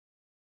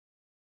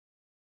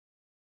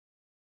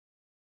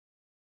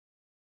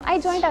I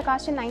joined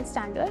Akash in 9th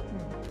standard.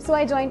 So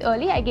I joined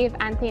early. I gave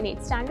ANTHE in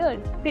 8th standard.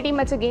 Pretty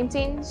much a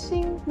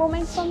game-changing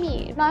moment for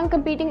me. Now I'm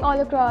competing all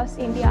across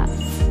India.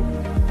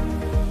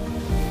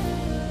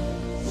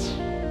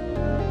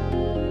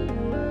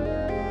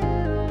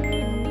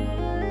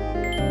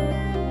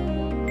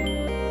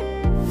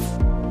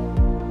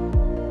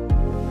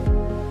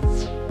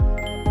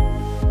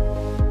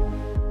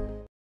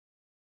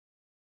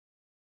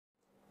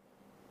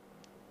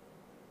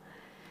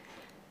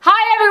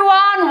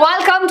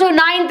 Welcome to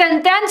 9th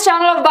and 10th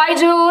channel of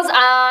BYJU'S,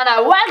 and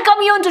I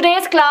welcome you in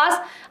today's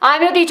class.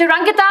 I'm your teacher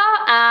Ankita,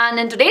 and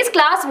in today's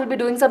class we'll be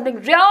doing something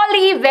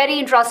really very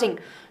interesting.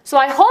 So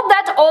I hope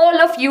that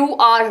all of you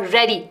are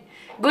ready.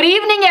 Good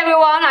evening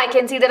everyone. I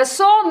can see there are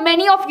so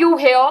many of you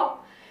here.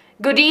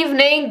 Good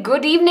evening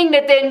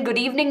Nitin, good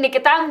evening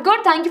Nikita. I'm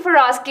good, thank you for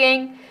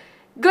asking.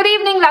 Good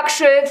evening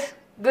Lakshit,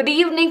 good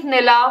evening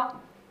Nila,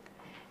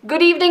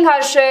 good evening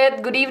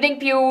Harshit, good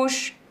evening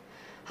Piyush.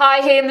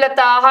 Hi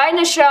Hemlata, hi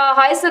Nisha,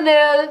 hi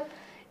Sunil,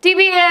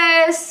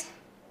 TBS.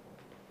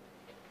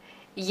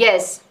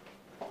 Yes.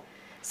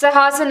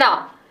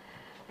 Sahasana,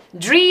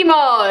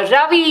 Dreamer,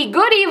 Ravi,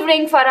 good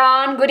evening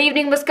Farhan, good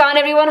evening Muskan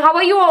everyone, how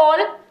are you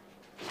all?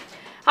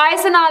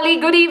 Hi Sonali,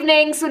 good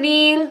evening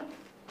Sunil,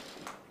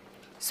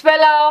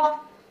 Swela,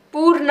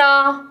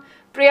 Purna,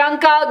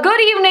 Priyanka, good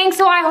evening.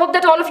 So I hope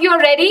that all of you are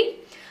ready.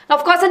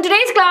 Of course, in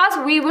today's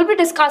class, we will be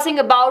discussing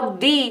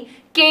about the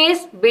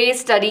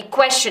case-based study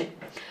question.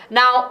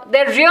 Now,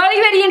 they're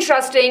really very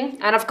interesting,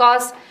 and of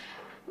course,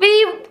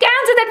 we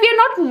can say that we are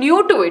not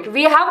new to it.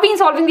 We have been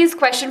solving these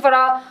questions for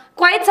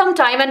quite some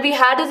time, and we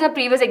had it in a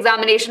previous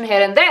examination here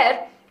and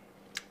there.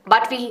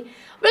 But we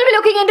will be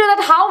looking into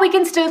that how we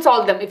can still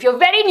solve them. If you're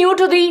very new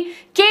to the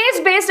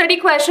case-based study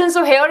questions,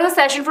 so here is a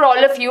session for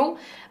all of you.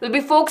 We'll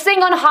be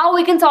focusing on how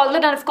we can solve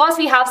it, and of course,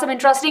 we have some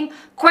interesting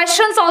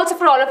questions also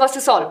for all of us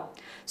to solve.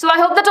 So I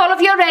hope that all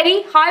of you are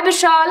ready. Hi,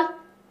 Bishal.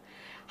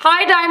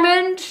 Hi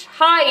Diamond,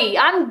 hi,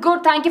 I'm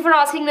good, thank you for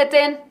asking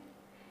Nitin.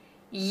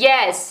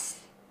 Yes.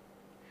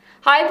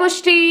 Hi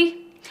Pushti.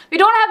 We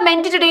don't have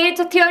Menti today,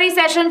 it's a theory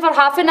session for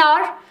half an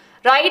hour,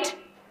 right?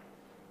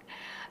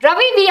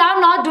 Ravi, we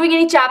are not doing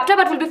any chapter,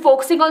 but we'll be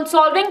focusing on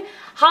solving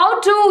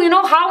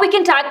how we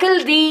can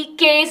tackle the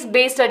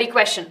case-based study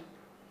question.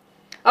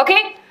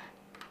 Okay?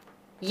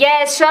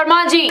 Yes,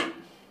 Sharma ji.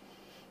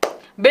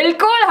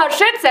 Bilkul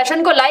Harshit,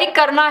 session ko like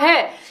karna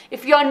hai.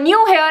 If you are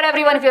new here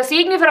everyone, if you are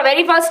seeing me for the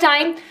very first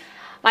time,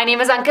 my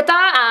name is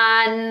Ankita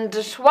and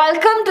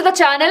welcome to the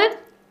channel.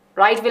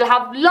 Right, we'll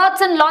have lots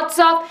and lots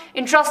of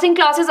interesting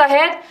classes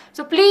ahead.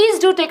 So please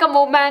do take a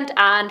moment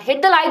and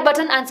hit the like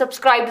button and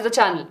subscribe to the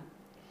channel.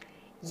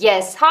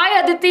 Yes,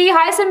 hi Aditi,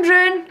 hi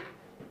Simran.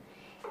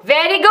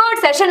 Very good,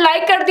 session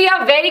like kar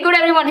diya. Very good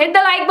everyone, hit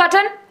the like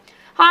button.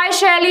 Hi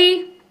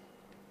Shelly.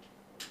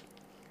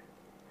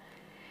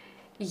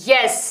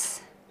 Yes.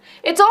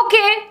 It's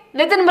okay,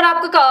 Nitin,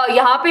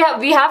 but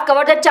we have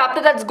covered that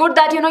chapter. That's good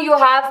that you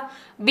have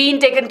been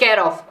taken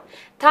care of.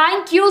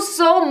 Thank you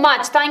so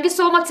much. Thank you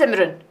so much,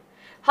 Simran.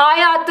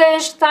 Hi,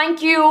 Atish.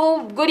 Thank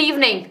you. Good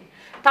evening.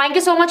 Thank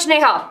you so much,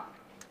 Neha.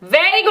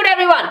 Very good,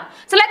 everyone.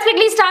 So let's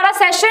quickly start our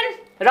session,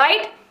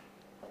 right?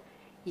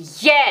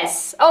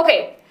 Yes.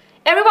 Okay.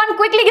 Everyone,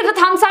 quickly give the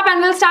thumbs up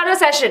and we'll start our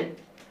session.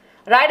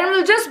 Right, and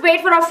we'll just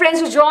wait for our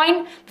friends to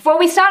join. Before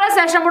we start our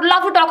session, I would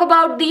love to talk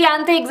about the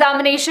ANTHE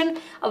examination,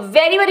 a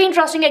very, very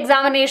interesting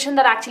examination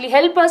that actually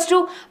helps us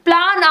to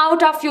plan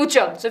out our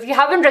future. So if you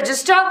haven't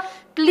registered,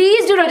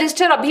 please do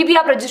register. Abhi bhi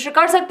aap register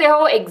kar sakte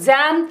ho.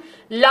 Exam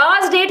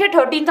last date is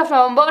 13th of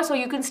November, so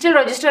you can still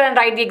register and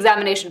write the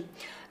examination.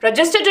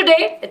 Register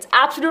today, it's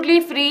absolutely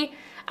free.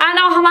 And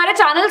now hamare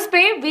channels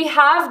pe we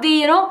have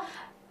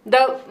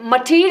the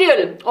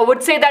material, or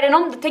would say that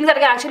the things that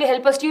can actually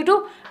help us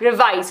to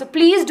revise. So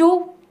please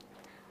do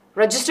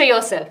register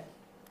yourself.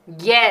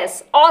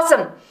 Yes,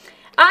 awesome.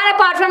 And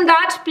apart from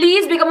that,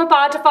 please become a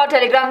part of our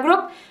Telegram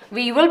group.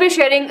 We will be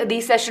sharing the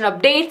session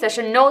updates,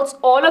 session notes,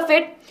 all of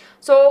it.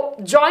 So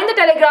join the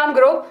Telegram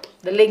group.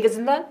 The link is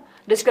in the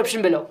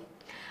description below.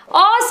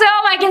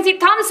 Awesome, I can see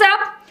thumbs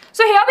up.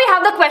 So here we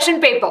have the question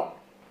paper.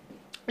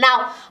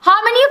 Now,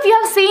 how many of you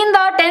have seen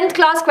the 10th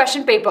class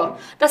question paper?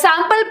 The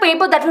sample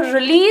paper that was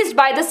released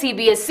by the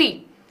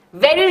CBSE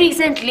very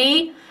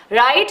recently,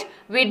 right?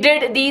 We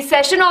did the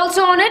session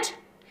also on it.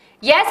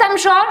 Yes, I'm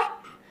sure.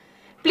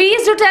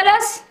 Please do tell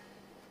us.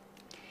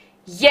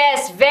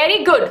 Yes,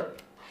 very good.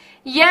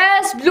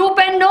 Yes, blue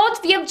pen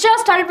notes. We have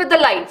just started with the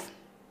live.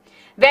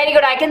 Very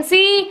good. I can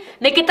see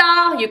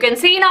Nikita. You can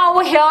see now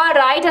over here,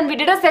 right? And we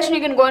did a session.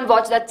 You can go and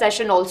watch that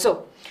session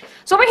also.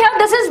 So over here,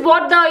 this is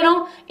what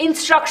the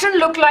instruction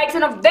look like,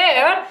 and of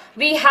there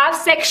we have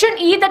section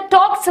E that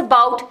talks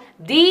about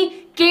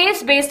the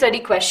case-based study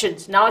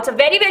questions. Now it's a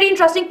very, very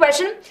interesting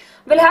question.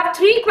 We'll have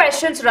 3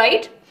 questions,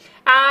 right?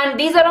 And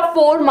these are of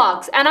 4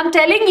 marks. And I'm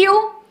telling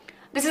you,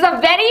 this is a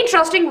very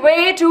interesting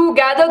way to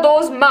gather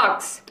those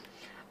marks,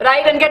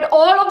 right? And get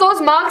all of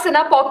those marks in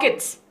our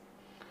pockets.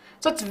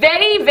 So it's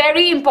very,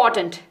 very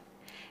important.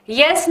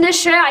 Yes,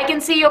 Nisha, I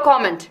can see your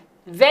comment.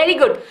 Very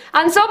good.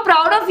 I'm so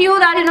proud of you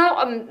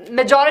that,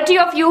 majority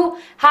of you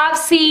have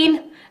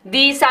seen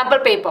the sample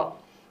paper.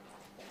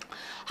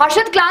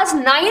 Harshit, class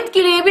 9th ke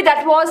liye bhi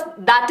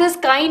that is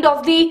kind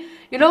of the,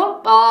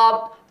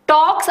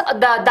 talks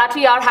that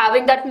we are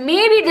having, that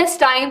maybe this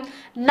time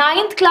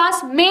 9th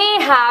class may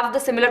have the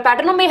similar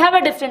pattern or may have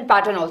a different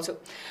pattern also.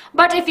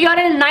 But if you are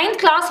in 9th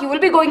class, you will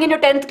be going into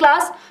 10th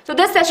class. So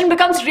this session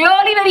becomes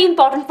really very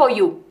important for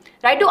you,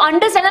 right? To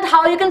understand that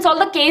how you can solve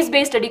the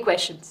case-based study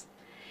questions.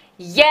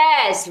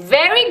 Yes,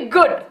 very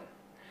good.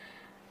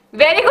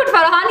 Very good,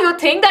 Farhan. You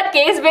think that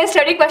case-based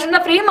study questions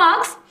are free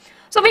marks?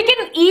 So we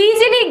can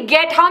easily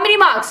get how many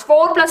marks?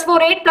 4 plus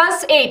 4, 8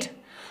 plus 8.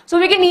 So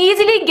we can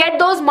easily get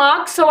those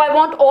marks. So I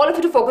want all of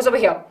you to focus over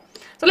here.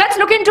 So let's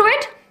look into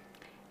it.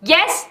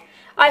 Yes,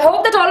 I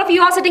hope that all of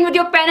you are sitting with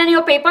your pen and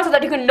your paper so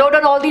that you can note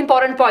down all the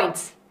important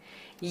points.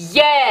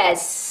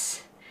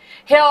 Yes.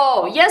 Here.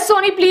 Yes,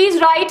 Soni, please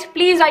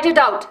write it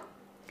out.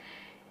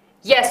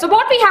 Yes, so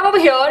what we have over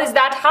here is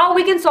that how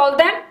we can solve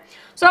them.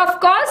 So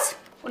of course,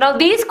 now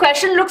these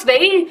question looks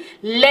very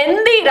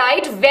lengthy,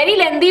 right? Very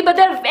lengthy, but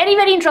they're very,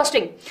 very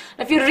interesting.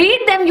 If you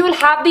read them, you will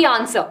have the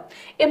answer.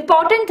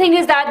 Important thing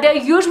is that they're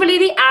usually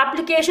the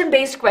application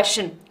based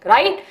question,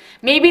 right?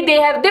 Maybe they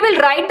will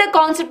write the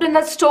concept in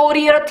a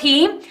story or a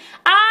theme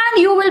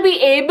and you will be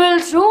able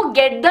to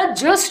get the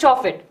gist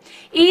of it.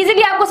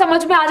 Easily aapko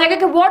samajh mein aa jayega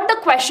ki what the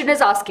question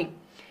is asking.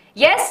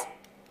 Yes?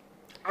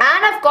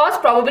 And of course,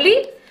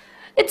 probably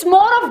it's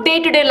more of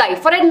day-to-day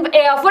life.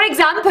 For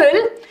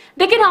example,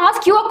 they can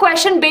ask you a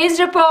question based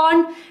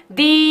upon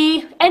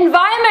the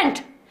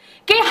environment.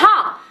 Okay,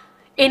 हाँ,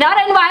 in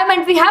our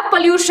environment we have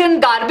pollution,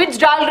 garbage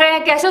डाल रहे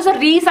हैं, कैसे उसे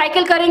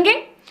recycle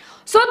करेंगे?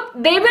 So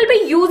they will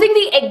be using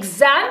the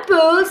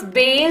examples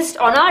based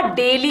on our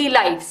daily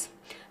lives.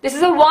 This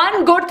is a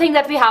one good thing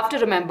that we have to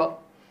remember.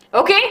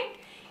 Okay?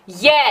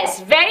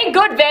 Yes, very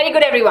good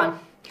everyone.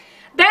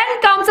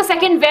 Then comes the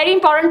second very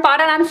important part,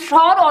 and I'm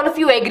sure all of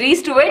you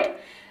agrees to it.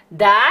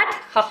 That,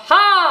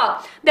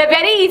 they're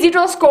very easy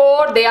to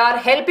score. They are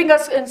helping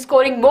us in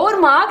scoring more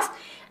marks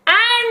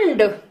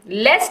and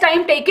less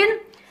time taken.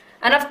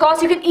 And of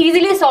course, you can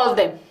easily solve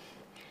them.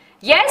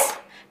 Yes?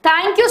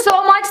 Thank you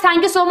so much.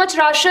 Thank you so much,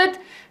 Rashid.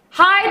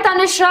 Hi,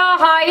 Tanisha.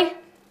 Hi.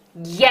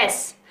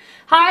 Yes.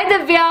 Hi,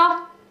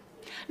 Divya.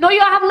 No,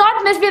 you have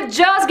not missed. We're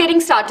just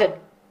getting started.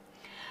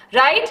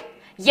 Right?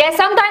 Yes,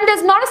 sometimes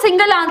there's not a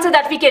single answer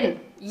that we can.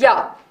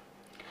 Yeah.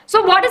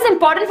 So what is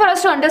important for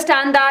us to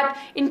understand that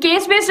in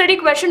case-based study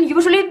question,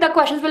 usually the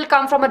questions will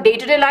come from a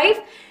day-to-day life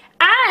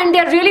and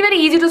they're really very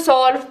easy to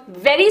solve,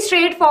 very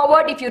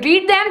straightforward. If you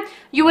read them,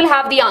 you will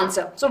have the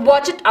answer. So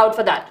watch it out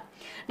for that.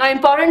 Now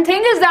important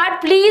thing is that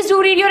please do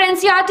read your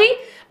NCERT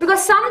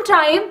because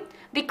sometime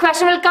the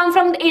question will come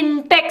from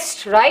in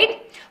text,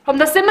 right? From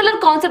the similar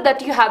concept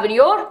that you have in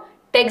your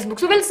textbook.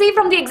 So we'll see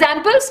from the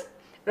examples,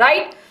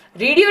 right?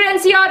 Read your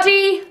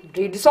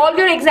NCERT, solve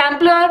your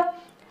exemplar.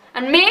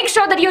 And make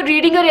sure that you're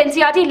reading your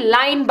NCERT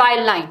line by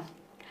line.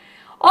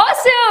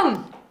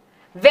 Awesome!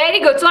 Very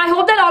good. So I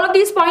hope that all of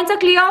these points are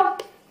clear.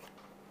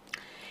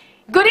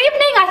 Good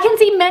evening. I can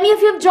see many of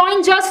you have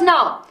joined just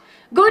now.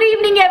 Good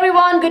evening,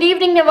 everyone. Good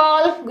evening,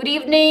 Naval. Good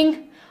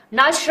evening,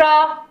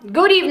 Nashra.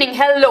 Good evening.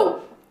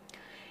 Hello.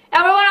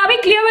 Everyone, are we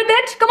clear with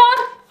it? Come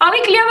on. Are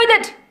we clear with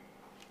it?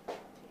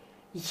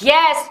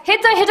 Yes.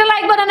 Hit a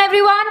like button,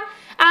 everyone.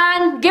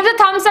 And give the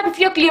thumbs up if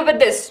you're clear with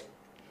this.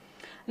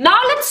 Now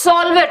let's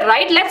solve it,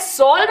 right? Let's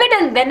solve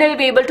it and then we'll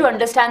be able to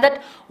understand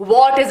that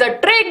what is a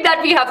trick that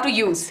we have to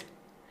use.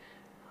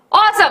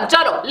 Awesome.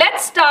 Chalo,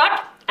 let's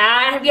start.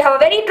 And we have a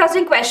very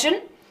interesting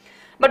question.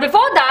 But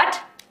before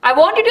that, I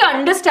want you to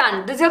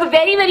understand, this is a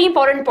very, very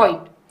important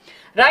point,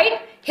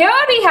 right?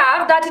 Here we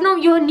have that,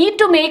 you need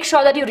to make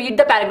sure that you read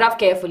the paragraph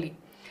carefully.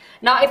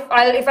 Now, if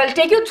I'll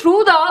take you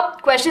through the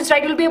questions,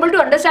 right, you'll be able to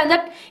understand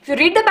that if you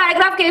read the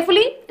paragraph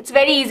carefully, it's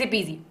very easy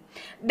peasy.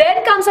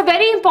 Then comes a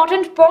very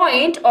important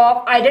point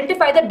of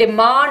identify the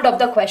demand of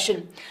the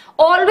question.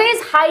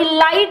 Always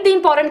highlight the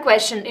important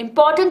question,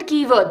 important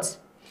keywords,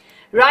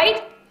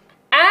 right?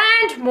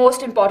 And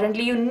most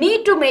importantly, you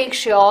need to make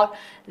sure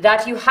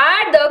that you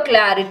had the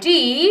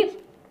clarity,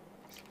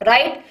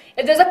 right?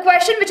 If there's a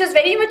question which is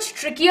very much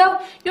trickier,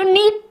 you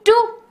need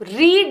to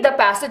read the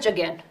passage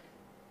again,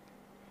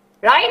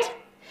 right?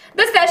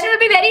 This session will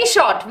be very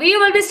short. We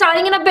will be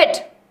starting in a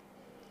bit.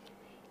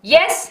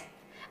 Yes?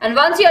 And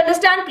once you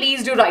understand,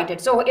 please do write it.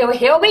 So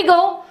here we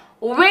go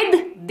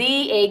with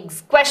the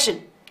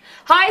question.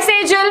 Hi,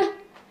 Sejal.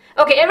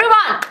 Okay,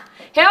 everyone.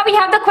 Here we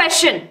have the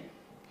question.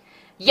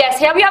 Yes,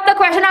 here we have the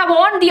question. I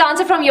want the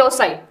answer from your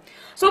side.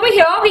 So over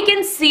here we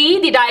can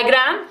see the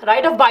diagram,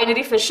 right, of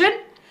binary fission,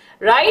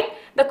 right?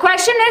 The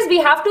question is we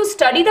have to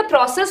study the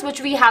process which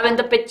we have in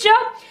the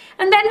picture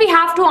and then we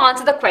have to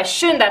answer the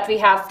question that we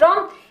have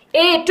from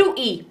A to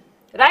E,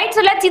 right?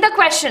 So let's see the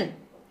question.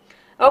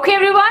 Okay,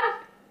 everyone?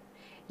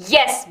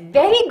 Yes,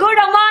 very good,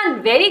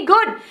 Aman, very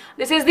good.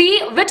 This is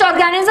which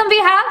organism we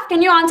have?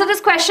 Can you answer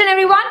this question,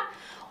 everyone?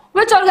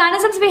 Which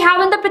organisms we have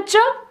in the picture?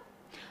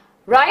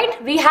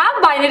 right? We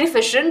have binary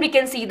fission. We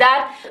can see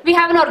that we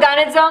have an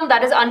organism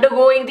that is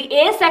undergoing the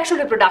asexual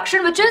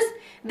reproduction, which is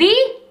the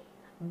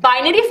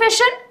binary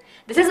fission.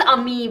 This is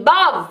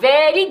amoeba.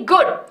 Very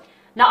good.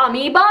 Now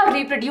amoeba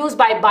reproduce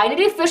by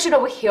binary fission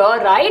over here,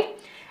 right?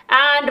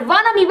 And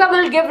one amoeba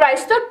will give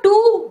rise to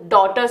 2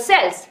 daughter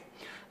cells.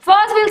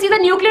 First we'll see the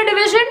nuclear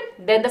division,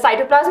 then the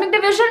cytoplasmic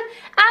division,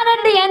 and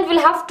at the end we'll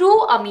have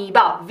 2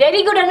 amoeba.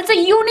 Very good, and it's a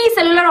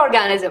unicellular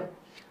organism.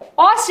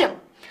 Awesome.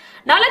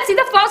 Now let's see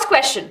the first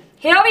question.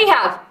 Here we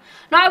have.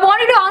 Now I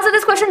want you to answer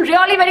this question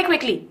really very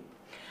quickly.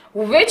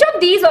 Which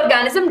of these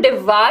organisms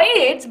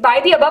divides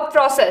by the above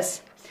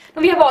process?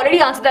 Now we have already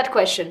answered that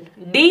question.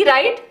 D,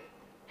 right?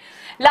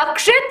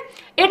 Lakshit,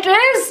 it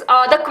is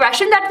the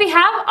question that we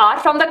have are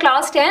from the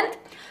class 10th.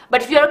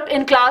 But if you're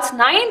in class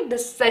 9,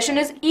 this session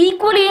is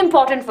equally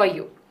important for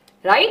you.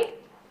 Right?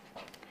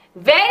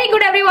 Very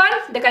good, everyone.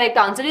 The correct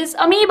answer is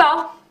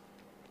amoeba.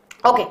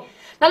 Okay.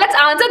 Now let's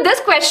answer this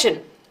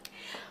question.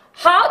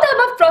 How the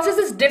above process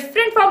is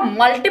different from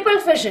multiple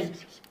fission?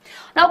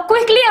 Now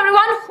quickly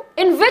everyone,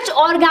 in which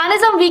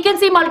organism we can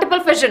see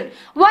multiple fission?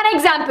 One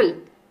example.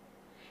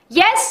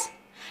 Yes?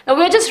 Now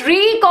we're just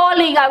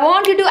recalling. I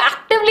want you to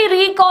actively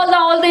recall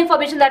all the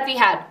information that we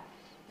had.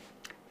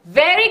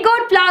 Very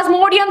good.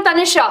 Plasmodium,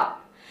 Tanisha.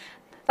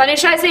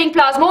 Tanisha is saying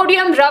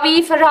Plasmodium,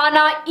 Ravi,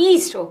 Farhana,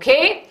 East.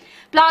 Okay.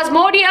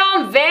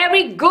 Plasmodium,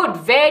 very good.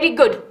 Very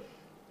good.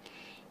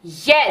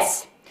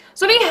 Yes.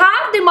 So we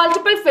have the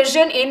multiple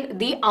fission in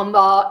the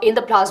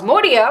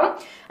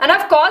Plasmodium, and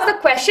of course the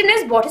question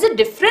is what is the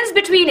difference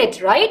between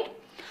it, right?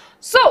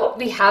 So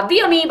we have the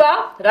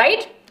amoeba,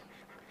 right?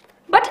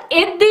 But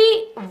in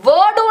the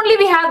word only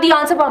we have the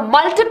answer for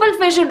multiple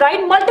fission,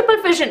 right?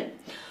 Multiple fission.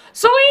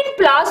 So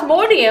in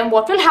Plasmodium,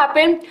 what will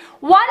happen?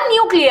 One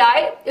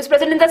nuclei is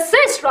present in the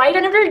cyst, right?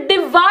 And it will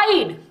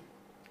divide.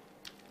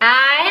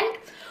 And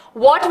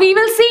what we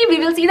will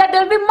see that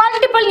there will be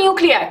multiple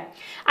nuclei.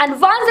 And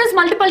once there's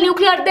multiple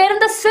nuclei are there in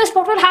the cyst,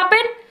 what will happen?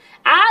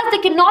 As they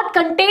cannot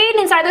contain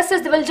inside the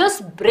cyst, they will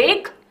just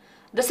break.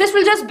 The cyst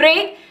will just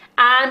break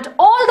and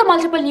all the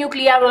multiple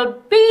nuclei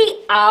will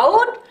be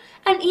out,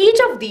 and each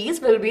of these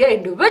will be an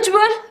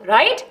individual,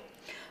 right?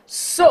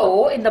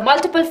 So in the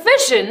multiple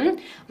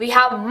fission, we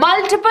have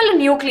multiple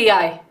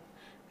nuclei,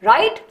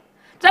 right? So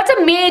that's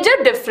a major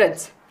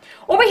difference.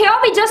 Over here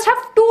we just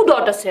have 2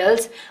 daughter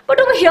cells, but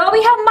over here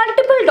we have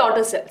multiple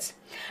daughter cells.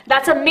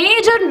 That's a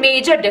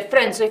major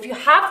difference. So if you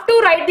have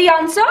to write the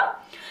answer,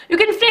 you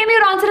can frame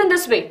your answer in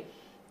this way.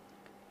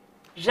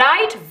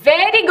 Right?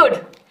 Very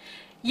good.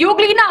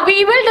 Yuglina,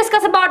 we will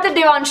discuss about the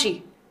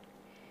Devanshi.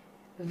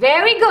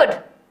 Very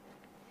good.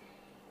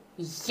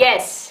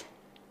 Yes.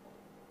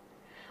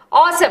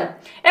 Awesome.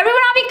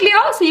 Everyone, are we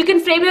clear? So you can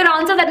frame your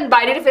answer that in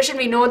binary fission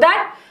we know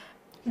that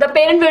the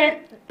parent will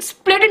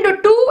split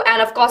into 2,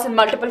 and of course in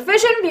multiple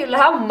fission we will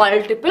have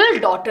multiple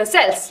daughter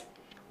cells.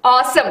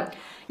 Awesome.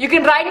 You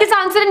can write this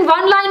answer in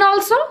 1 line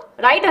also,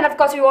 right? And of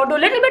course if you want to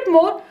do a little bit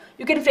more,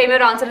 you can frame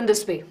your answer in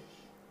this way.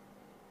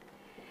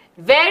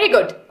 Very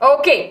good.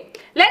 Okay.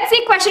 Let's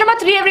see question number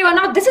 3, everyone.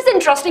 Now this is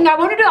interesting. I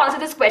wanted to answer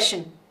this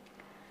question.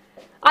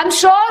 I'm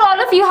sure all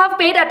of you have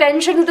paid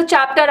attention to the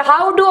chapter,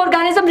 how do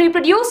organisms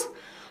reproduce?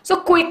 So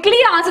quickly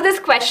answer this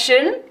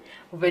question,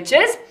 which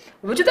of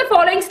the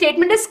following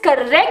statement is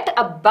correct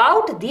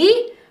about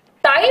the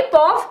type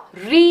of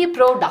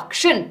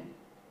reproduction?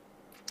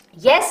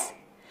 Yes,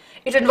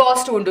 it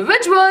involves 2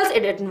 individuals,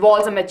 it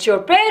involves a mature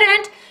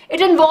parent,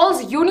 it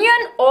involves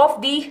union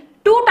of the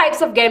 2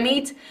 types of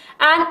gametes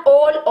and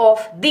all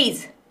of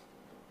these.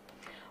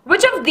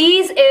 Which of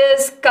these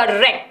is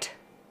correct?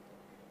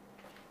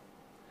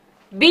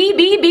 B,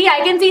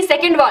 I can see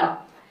second one.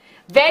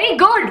 Very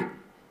good.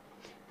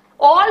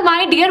 All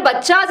my dear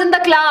bachas in the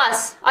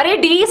class.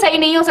 Arey D sahi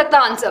nahi ho sakta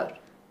answer.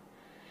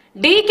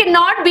 D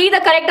cannot be the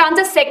correct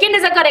answer. Second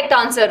is the correct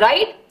answer,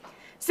 right?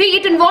 See,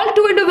 it involved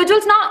 2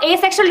 individuals now.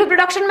 Asexual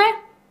reproduction mein.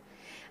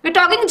 We're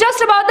talking just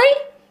about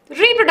the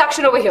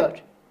reproduction over here.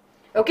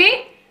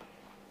 Okay?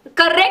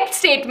 Correct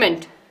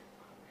statement.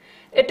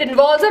 It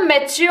involves a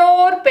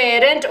mature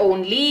parent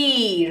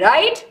only,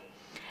 right?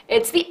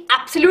 It's the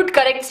absolute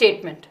correct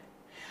statement.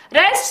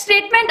 Rest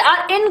statement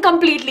are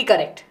incompletely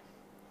correct.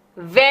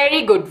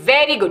 Very good,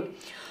 very good.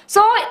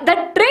 So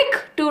the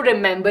trick to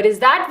remember is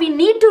that we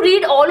need to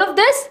read all of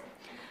this,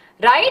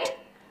 right?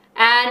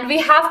 And we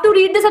have to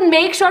read this and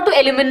make sure to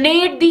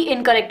eliminate the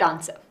incorrect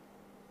answer.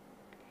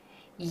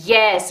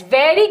 Yes,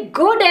 very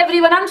good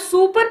everyone. I'm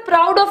super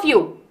proud of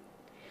you.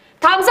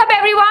 Thumbs up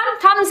everyone.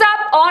 Thumbs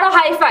up or a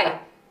high five.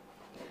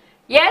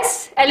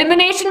 Yes,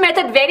 elimination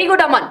method. Very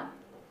good, Aman.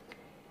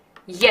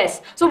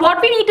 Yes. So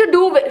what we need to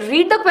do,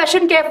 read the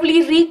question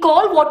carefully,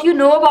 recall what you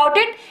know about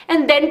it,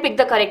 and then pick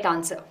the correct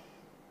answer.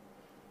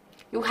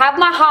 You have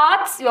my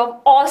hearts. You're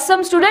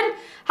awesome student.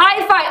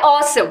 High five.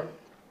 Awesome.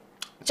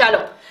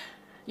 Chalo.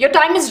 Your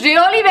time is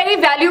really very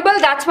valuable.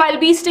 That's why I'll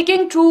be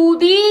sticking to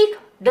the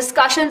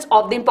discussions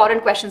of the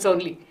important questions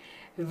only.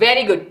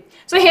 Very good.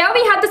 So here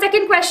we have the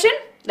second question,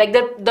 like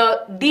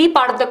the D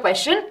part of the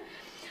question.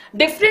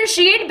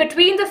 Differentiate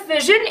between the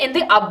fission in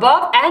the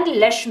above and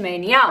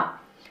leishmania.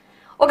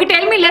 Okay,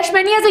 tell me,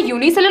 leishmania is a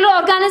unicellular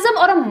organism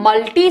or a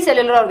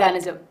multicellular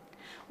organism?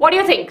 What do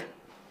you think?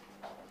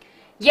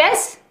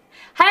 Yes?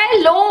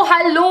 Hello,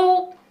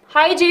 hello.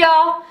 Hi,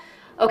 Jia.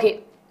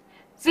 Okay.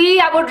 See,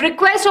 I would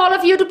request all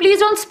of you to please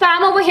don't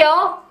spam over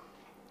here.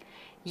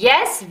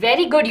 Yes,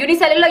 very good.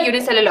 Unicellular,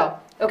 unicellular.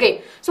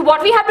 Okay. So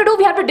what we have to do,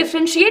 we have to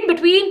differentiate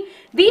between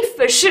the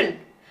fission.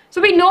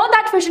 So we know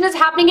that fission is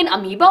happening in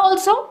amoeba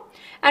also.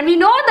 And we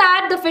know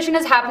that the fission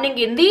is happening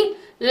in the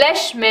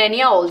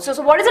leishmania also.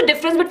 So what is the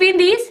difference between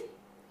these?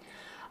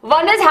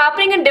 One is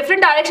happening in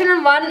different direction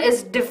and one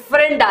is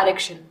different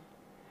direction.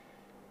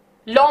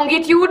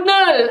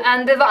 Longitudinal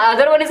and the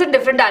other one is in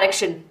different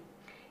direction.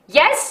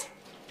 Yes?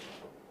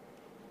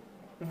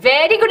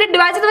 Very good. It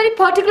divides at a very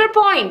particular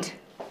point.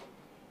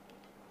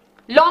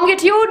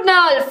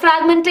 Longitudinal,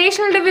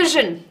 fragmentational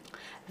division.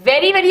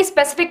 Very, very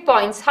specific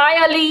points.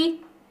 Hi,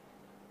 Ali.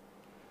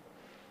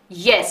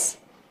 Yes.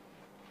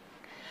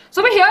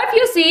 So over here, if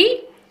you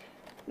see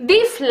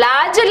the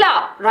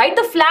flagella, right?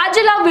 The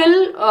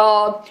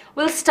flagella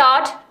will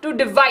start to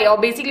divide, or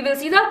basically we'll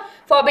see the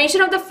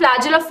formation of the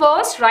flagella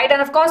first, right?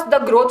 And of course, the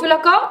growth will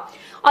occur.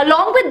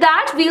 Along with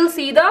that, we'll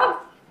see the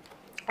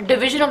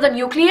division of the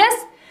nucleus,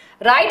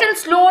 right? And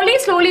slowly,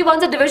 slowly,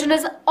 once the division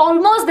is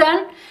almost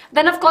done,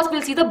 then of course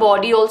we'll see the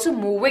body also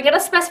moving at a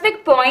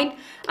specific point,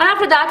 and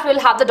after that we'll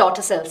have the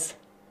daughter cells.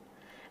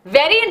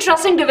 Very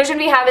interesting division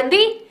we have in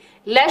the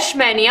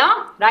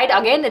leishmania, right?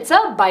 Again, it's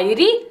a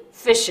biliary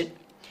fission.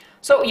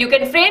 So you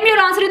can frame your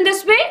answer in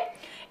this way.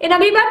 In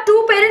amoeba,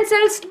 2 parent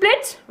cells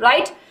splits,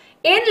 right?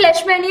 In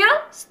leishmania,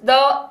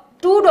 the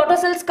 2 daughter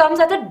cells comes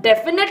at a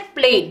definite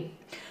plane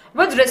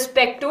with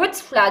respect to its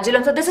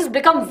flagellum. So this has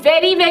become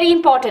very, very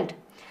important.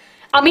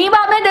 Amoeba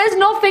में there is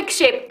no fixed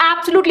shape.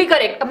 Absolutely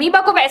correct.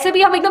 Amoeba को वैसे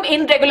भी हम एकदम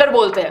irregular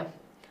बोलते हैं,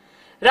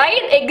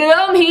 right?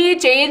 एकदम ही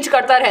change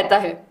करता रहता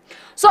है.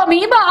 So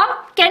amoeba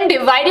can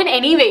divide in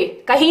any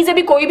way. कहीं से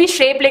भी कोई भी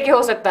shape लेके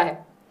हो सकता है.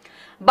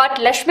 But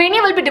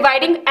leishmania will be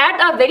dividing at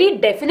a very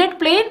definite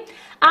plane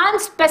and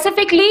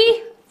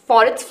specifically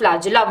for its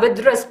flagella,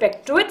 with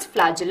respect to its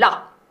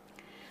flagella.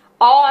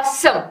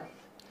 Awesome.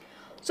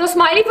 So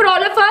smiley for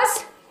all of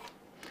us.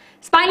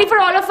 Smiley for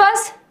all of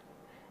us.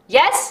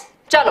 Yes?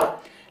 Chalo.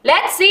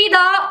 Let's see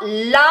the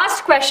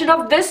last question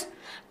of this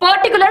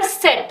particular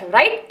set,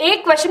 right?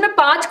 एक question में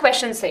 5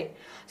 questions है.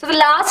 So the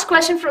last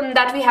question from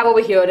that we have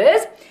over here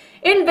is,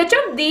 in which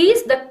of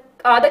these the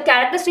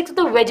characteristics of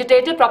the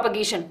vegetative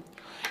propagation?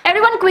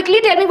 Everyone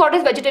quickly tell me what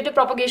is vegetative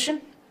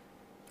propagation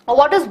or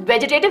what is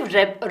vegetative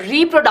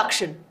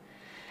reproduction.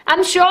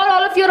 I'm sure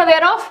all of you are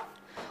aware of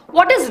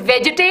what is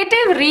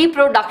vegetative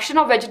reproduction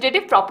or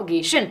vegetative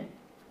propagation.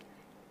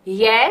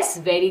 Yes,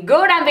 very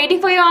good. I'm waiting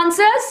for your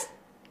answers.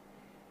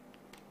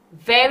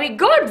 Very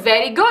good,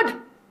 very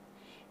good.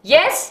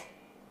 Yes.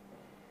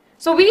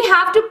 So we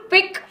have to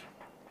pick,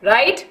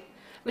 right,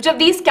 which of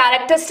these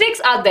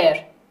characteristics are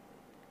there.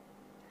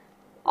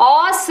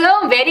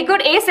 Awesome, very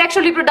good.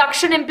 Asexual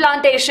reproduction,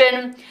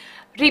 implantation,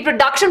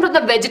 reproduction from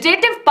the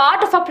vegetative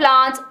part of a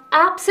plant,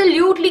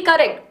 absolutely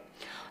correct.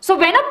 So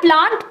when a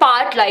plant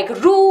part like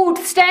root,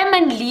 stem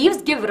and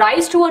leaves give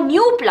rise to a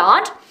new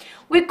plant,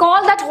 we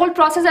call that whole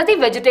process as the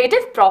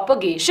vegetative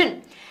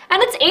propagation.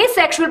 And it's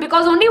asexual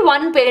because only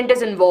one parent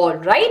is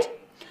involved, right?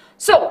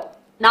 So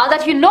now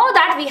that you know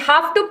that, we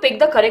have to pick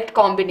the correct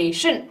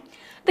combination.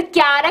 The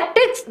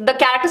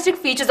characteristic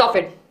features of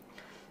it.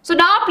 So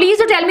now please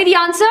do tell me the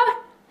answer.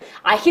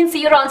 I can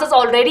see your answers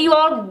already.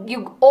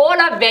 You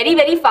all are very,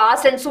 very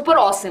fast and super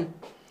awesome.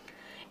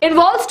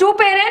 Involves 2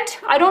 parent?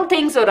 I don't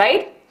think so,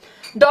 right?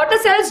 Daughter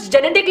cells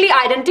genetically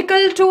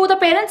identical to the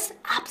parents?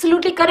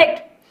 Absolutely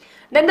correct.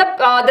 Then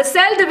the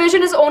cell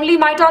division is only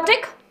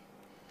mitotic?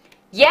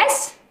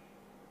 Yes.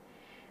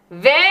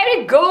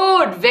 Very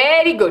good,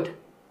 very good.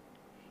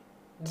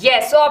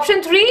 Yes, so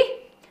option 3,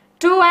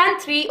 2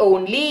 and 3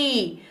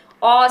 only.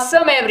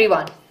 Awesome,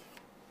 everyone.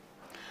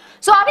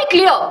 So are we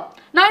clear?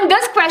 Now in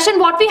this question,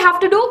 what we have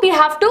to do, we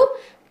have to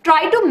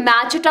try to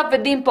match it up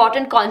with the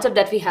important concept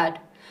that we had.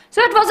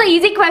 So it was an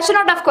easy question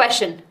or tough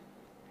question?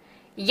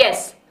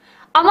 Yes.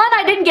 Aman,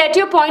 I didn't get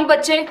your point,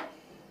 bache.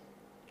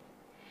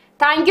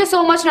 Thank you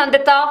so much,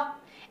 Nandita.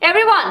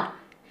 Everyone,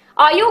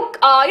 are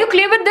you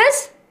clear with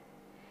this?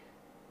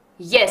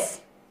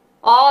 Yes.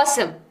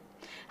 Awesome.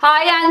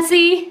 Hi,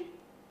 Ansi.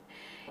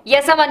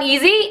 Yes, Aman,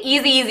 easy?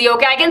 Easy, easy.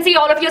 Okay, I can see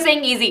all of you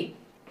saying easy.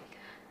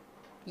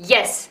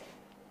 Yes.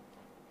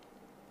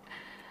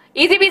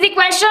 Easy peasy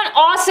question.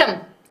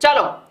 Awesome.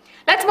 Chalo.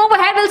 Let's move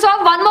ahead. We'll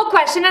solve one more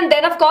question and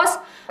then of course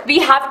we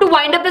have to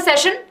wind up the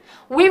session.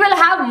 We will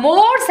have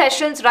more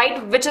sessions,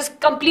 right, which is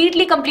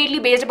completely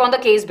based upon the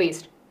case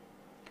based.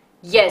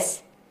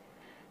 Yes.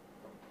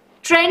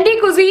 Trendy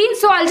cuisine.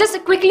 So I'll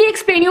just quickly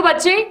explain you,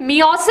 bache.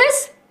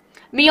 Meiosis.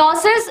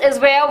 Meiosis is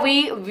where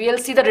we will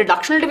see the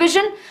reductional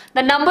division.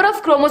 The number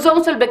of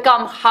chromosomes will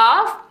become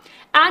half,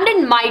 and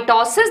in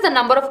mitosis the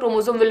number of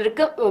chromosomes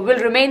will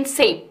remain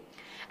same.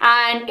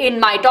 And in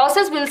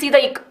mitosis we'll see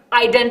the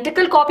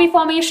identical copy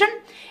formation.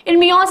 In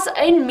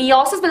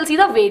meiosis, we'll see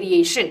the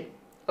variation.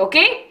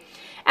 Okay?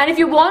 And if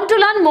you want to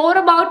learn more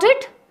about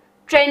it,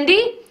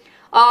 trendy,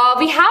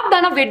 we have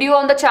done a video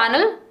on the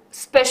channel,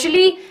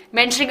 especially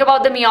mentioning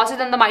about the meiosis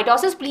and the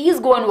mitosis. Please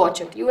go and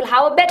watch it. You will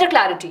have a better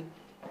clarity.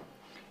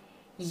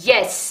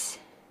 Yes.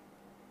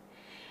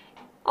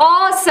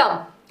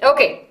 Awesome.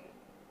 Okay.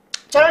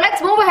 So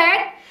let's move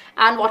ahead.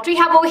 And what we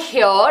have over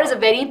here is a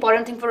very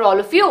important thing for all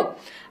of you.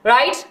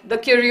 Right? The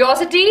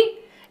curiosity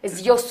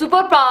is your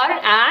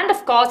superpower, and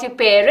of course your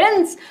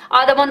parents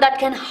are the one that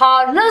can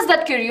harness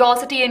that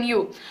curiosity in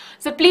you.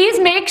 So please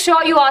make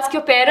sure you ask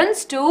your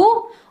parents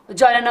to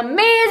join an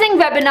amazing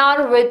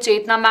webinar with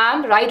Chetna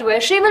ma'am, right, where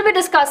she will be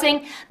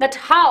discussing that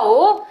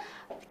how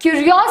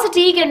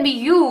curiosity can be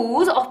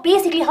used, or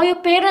basically how your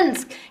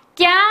parents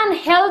can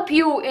help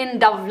you in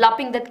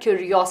developing that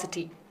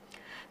curiosity.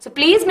 So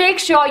please make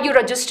sure you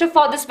register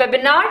for this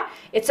webinar.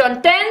 It's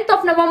on 10th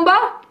of November.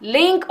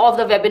 Link of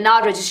the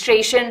webinar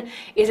registration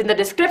is in the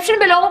description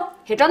below.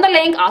 Hit on the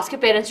link, ask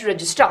your parents to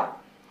register.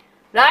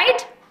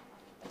 Right?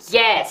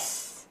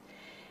 Yes.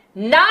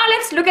 Now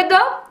let's look at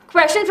the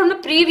question from the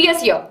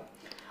previous year.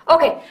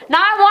 Okay,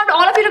 now I want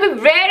all of you to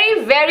be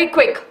very, very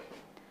quick.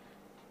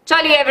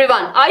 Chaliye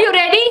everyone, are you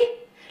ready?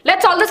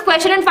 Let's solve this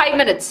question in 5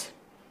 minutes.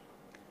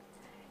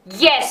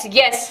 Yes,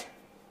 yes.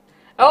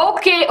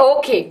 Okay,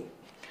 okay.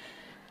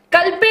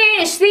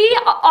 Kalpesh, see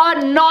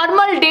our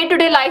normal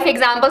day-to-day life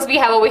examples we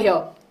have over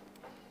here.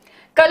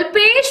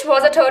 Kalpesh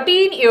was a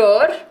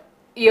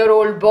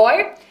 13-year-old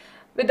boy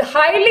with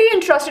highly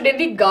interested in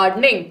the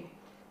gardening.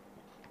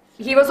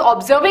 He was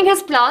observing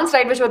his plants,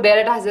 right, which were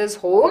there at his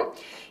home.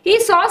 He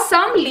saw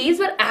some leaves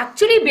were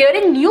actually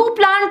bearing new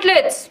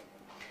plantlets.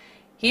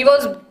 He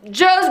was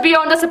just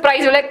beyond the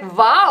surprise. You're like,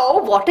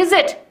 wow, what is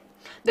it?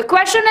 The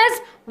question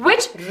is,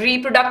 which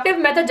reproductive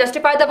method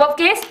justified the above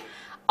case?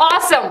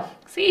 Awesome.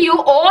 See, you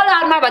all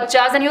are my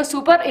bachas and you're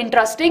super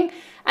interesting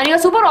and you're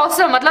super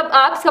awesome. मतलब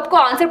आप सबको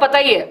answer पता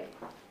ही है.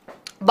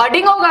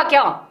 Budding होगा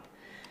क्या?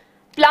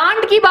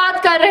 Plant की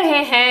बात कर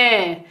रहे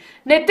हैं.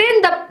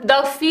 Nitin,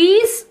 the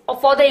fees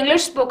for the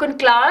English spoken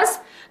class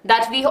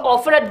that we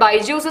offer at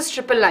BYJU'S is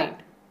 999.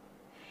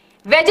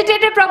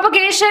 Vegetative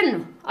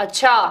propagation.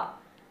 Acha.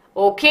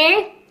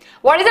 Okay.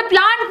 What is a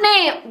plant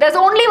name? There's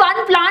only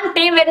one plant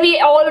name when we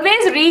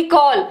always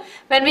recall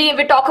when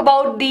we talk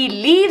about the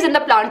leaves and the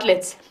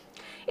plantlets.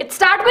 It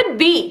starts with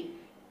B.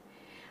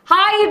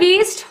 Hi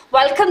Beast,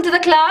 welcome to the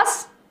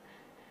class.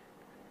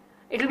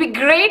 It will be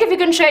great if you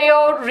can share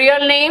your real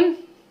name.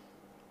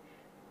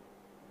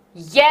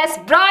 Yes,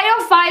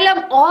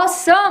 Bryophyllum,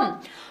 awesome.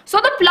 So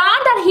the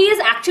plant that he is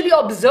actually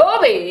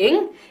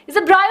observing is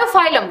a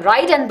Bryophyllum,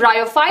 right? And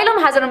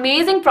Bryophyllum has an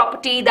amazing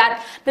property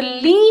that the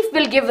leaf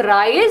will give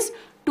rise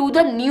to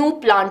the new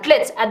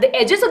plantlets. At the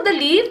edges of the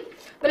leaf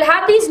will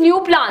have these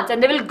new plants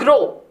and they will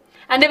grow.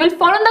 And they will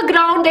fall on the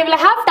ground, they will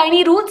have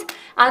tiny roots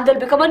and they'll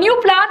become a new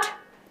plant.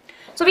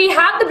 So we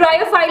have the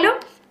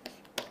Bryophyllum.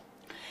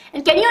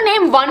 And can you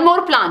name one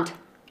more plant?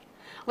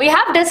 We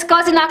have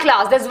discussed in our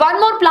class. There's one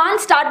more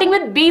plant starting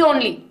with B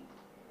only.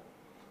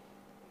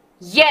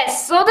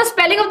 Yes, so the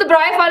spelling of the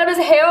Bryophyllum is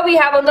here we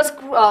have on the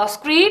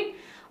screen.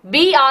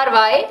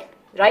 B-R-Y,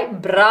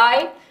 right?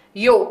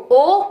 Bryo,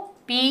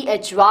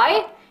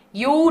 O-P-H-Y-U-L-L-U-M.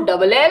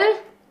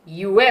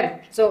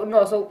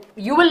 So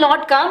you will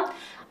not come.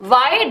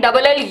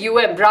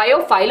 Y-L-L-U-M,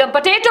 Bryophyllum.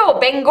 Potato,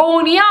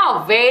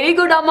 Begonia. Very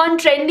good, Aman.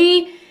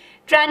 Trendy.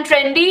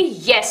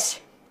 Yes.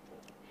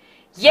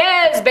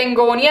 Yes,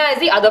 Begonia is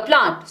the other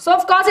plant. So,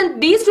 of course, in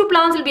these two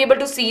plants, you'll be able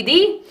to see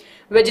the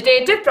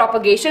vegetative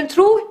propagation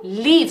through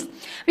leaves.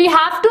 We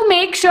have to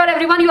make sure,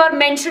 everyone, you are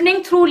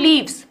mentioning through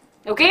leaves.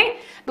 Okay?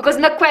 Because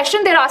in the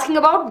question, they're asking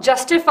about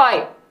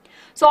justify.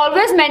 So,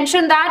 always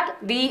mention that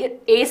the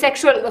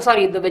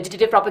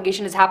vegetative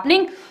propagation is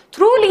happening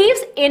through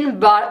leaves in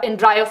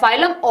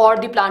Bryophyllum, or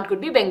the plant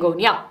could be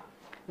Begonia.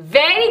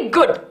 Very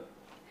good.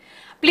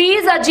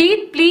 Please,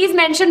 Ajit, please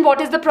mention what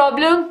is the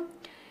problem.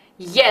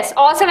 Yes,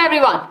 awesome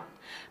everyone.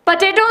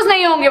 Potatoes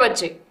नहीं होंगे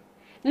बच्चे.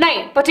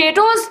 नहीं,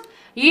 potatoes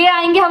ये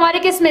आएंगे हमारे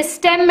किस में?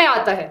 Stem में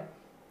आता है.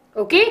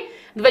 Okay?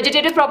 The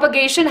vegetative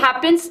propagation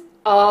happens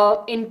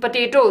in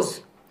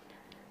potatoes.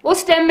 वो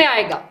stem में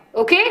आएगा.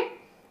 Okay?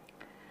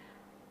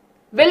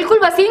 बिल्कुल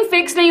वसीम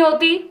fix नहीं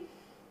होती.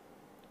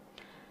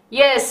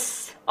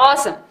 Yes,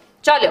 awesome.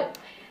 चलो.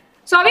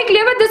 So are we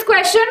clear with this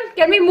question?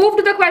 Can we move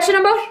to the question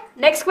number?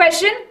 Next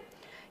question.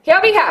 Here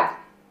we have.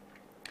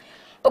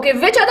 Okay,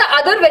 which are the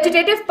other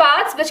vegetative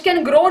parts which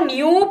can grow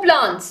new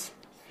plants?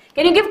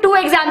 Can you give 2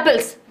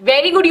 examples?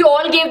 Very good, you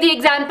all gave the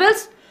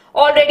examples.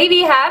 Already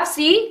we have,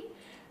 see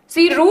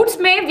roots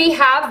में we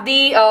have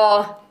the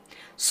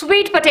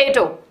sweet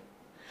potato.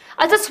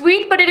 अच्छा,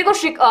 sweet potato को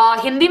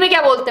हिंदी में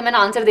क्या बोलते हैं? मैंने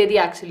answer दे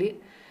दिया actually.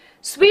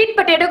 Sweet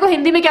potato को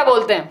हिंदी में क्या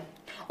बोलते हैं?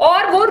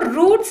 और वो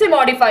root से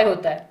modify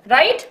होता है,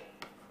 right?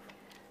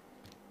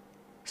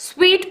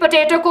 Sweet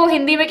potato को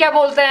हिंदी में क्या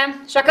बोलते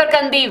हैं?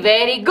 शकरकंदी.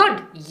 Very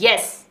good.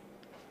 Yes.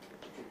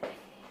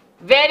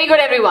 Very good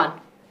everyone.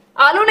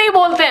 आलू नहीं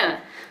बोलते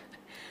हैं,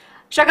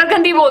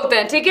 शकरकंदी बोलते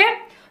हैं. ठीक है.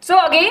 So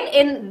again,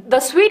 in the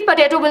sweet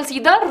potato, we'll see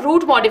the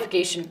root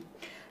modification.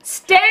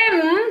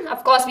 Stem,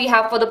 of course, we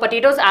have for the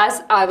potatoes,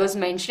 as I was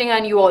mentioning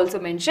and you also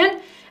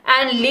mentioned.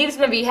 And leaves,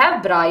 where we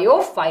have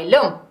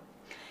bryophyllum.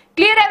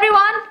 Clear,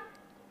 everyone?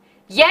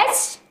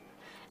 Yes?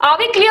 Are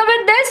we clear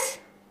with this?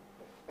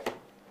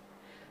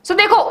 So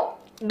देखो,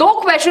 दो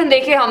question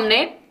देखे हमने,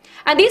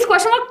 and these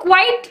questions are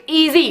quite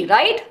easy,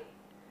 right?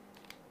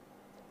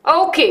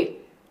 Okay.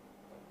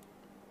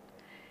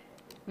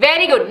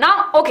 Very good.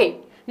 Now, okay.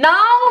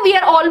 Now we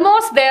are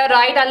almost there,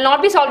 right? I'll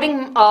not be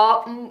solving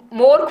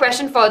more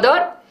question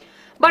further.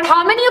 But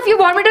how many of you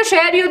want me to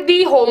share you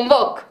the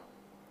homework?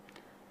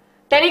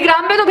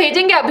 Telegram पे तो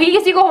भेजेंगे, अभी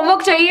किसी को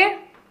homework चाहिए?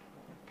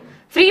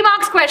 Free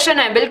marks question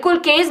है, बिल्कुल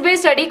case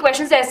based study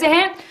questions ऐसे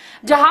हैं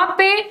जहां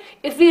पे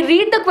if we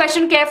read the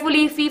question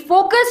carefully, if we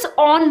focus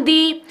on the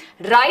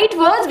right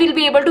words, we will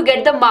be able to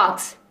get the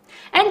marks.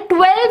 And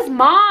 12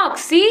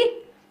 marks, C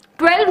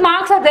 12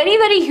 marks are very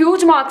very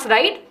huge marks,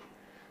 right?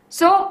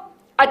 सो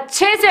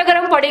अच्छे से अगर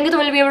हम पढ़ेंगे तो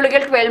will be able to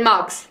get 12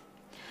 marks.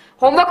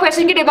 Homework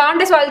question की demand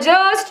है, सो I will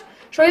just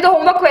show you the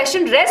homework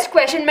question. Rest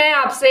question मैं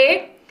आपसे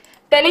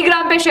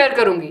टेलीग्राम पे शेयर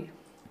करूंगी.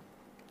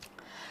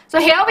 So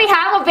here we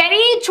have a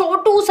very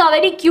chotu sa,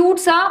 very cute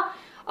sa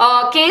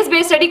case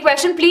based study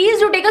question.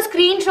 Please do take a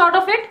screenshot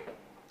of it.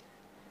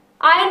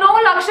 I know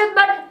Lakshit,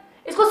 but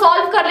इसको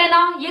solve कर लेना,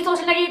 ये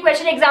सोचना कि ये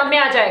question exam में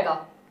आ जाएगा,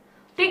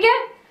 ठीक है?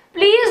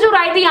 Please do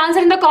write the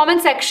answer in the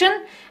comment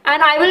section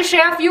and I will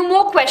share a few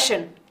more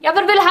questions. या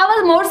फिर we'll have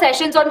more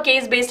sessions on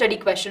case based study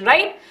question,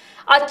 right?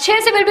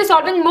 अच्छे से we'll be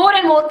solving more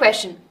and more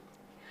question.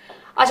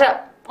 अच्छा,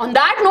 on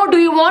that note,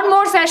 do you want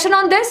more session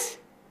on this?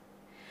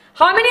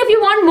 How many of you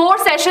want more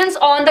sessions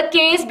on the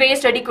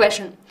case-based study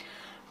question?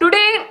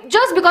 Today,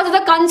 just because of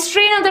the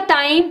constraint of the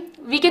time,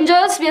 we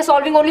are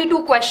solving only 2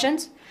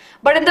 questions.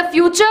 But in the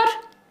future,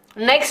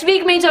 next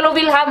week,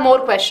 we'll have more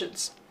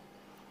questions.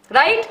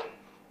 Right?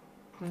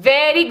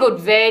 Very good,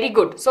 very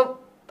good. So,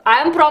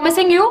 I am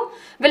promising you,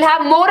 we'll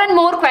have more and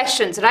more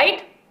questions,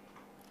 right?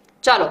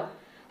 Chalo.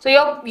 So,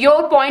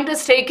 your point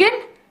is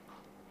taken?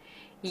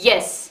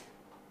 Yes.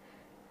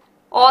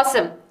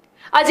 Awesome.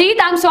 Ajit,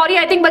 I'm sorry,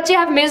 I think बच्चे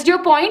have missed your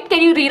point.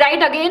 Can you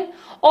rewrite again?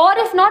 Or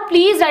if not,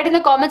 please write in the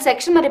comment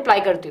section. मैं reply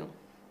करती हूँ.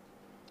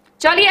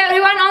 चलिए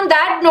everyone, on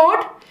that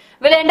note,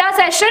 we'll end our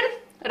session,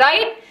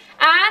 right?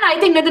 And I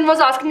think Nitin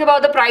was asking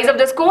about the price of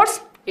this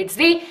course. It's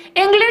the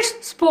English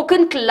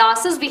spoken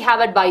classes we have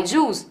at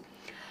BYJU'S.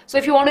 So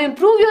if you want to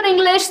improve your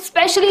English,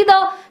 especially the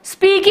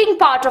speaking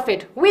part of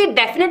it, we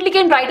definitely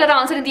can write our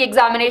answer in the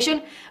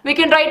examination. We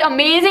can write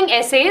amazing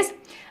essays.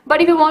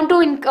 But if you want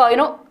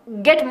to,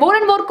 get more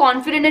and more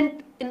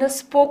confident in the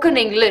spoken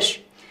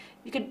English,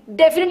 you can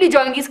definitely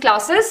join these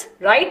classes,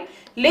 right?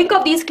 Link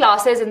of these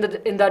classes in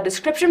the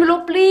description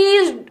below.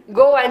 Please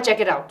go and check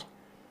it out.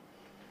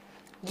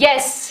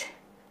 Yes.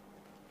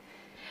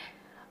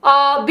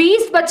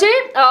 Beast बच्चे,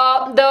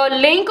 the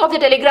link of the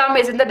telegram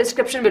is in the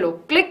description below.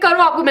 Click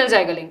करो, आपको मिल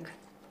जाएगा link.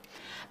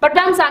 But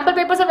ma'am, sample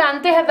papers of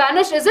ANTHE have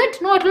vanished, is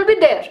it? No, it will be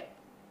there.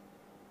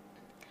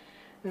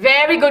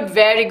 Very good,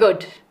 very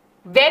good.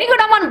 Very good,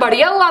 अमन,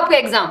 बढ़िया हुआ आपका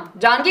exam,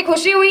 जान की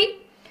खुशी हुई.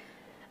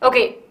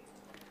 Okay,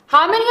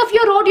 how many of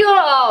you wrote your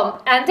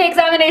ANTHE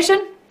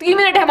examination? 3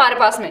 minute है हमारे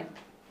पास में,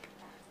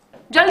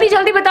 जल्दी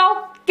जल्दी बताओ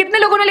कितने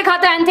लोगों ने लिखा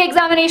था ANTHE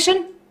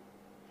examination?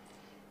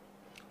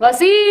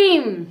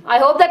 Wasim, I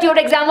hope that your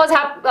exam was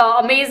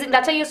amazing.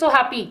 That's why you're so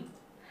happy.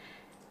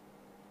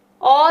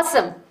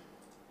 Awesome.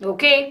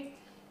 Okay.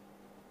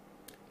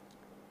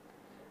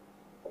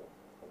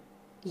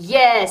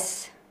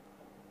 Yes.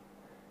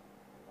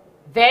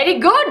 Very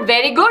good,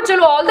 very good.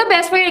 Chalo, all the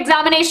best for your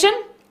examination.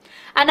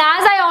 And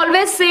as I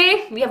always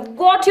say, we have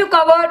got you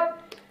covered.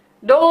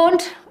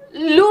 Don't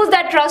lose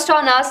that trust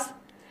on us,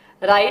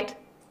 right?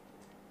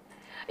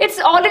 It's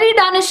already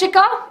done,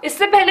 Ishika.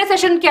 इससे पहले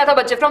session किया था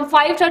बच्चे, from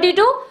 5:30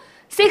 to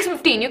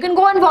 6:15. You can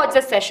go and watch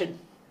this session.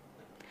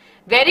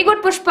 Very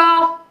good, Pushpa.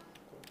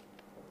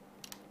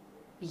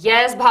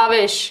 Yes,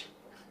 Bhavish.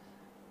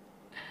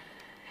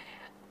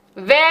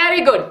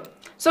 Very good.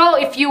 So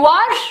if you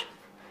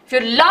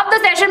love the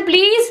session,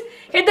 please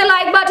hit the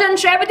like button,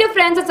 share with your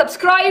friends and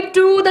subscribe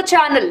to the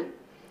channel.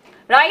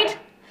 Right?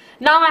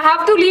 Now I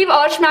have to leave.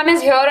 Arsh ma'am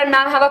is here and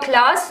ma'am have a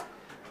class.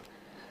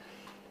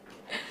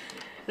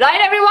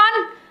 Right,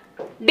 everyone?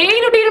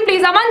 Daily routine,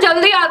 please. Aman,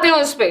 jaldi aate hain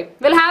us pe.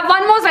 We'll have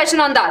one more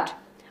session on that.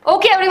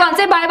 Okay, everyone,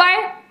 say bye-bye.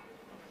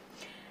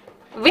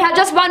 We have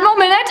just 1 more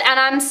minute and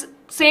I'm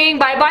saying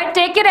bye-bye.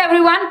 Take care,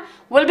 everyone.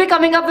 We'll be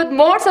coming up with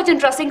more such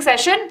interesting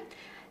session.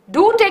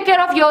 Do take care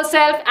of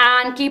yourself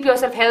and keep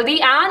yourself healthy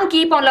and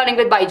keep on learning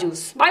with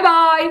BYJU'S.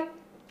 Bye-bye.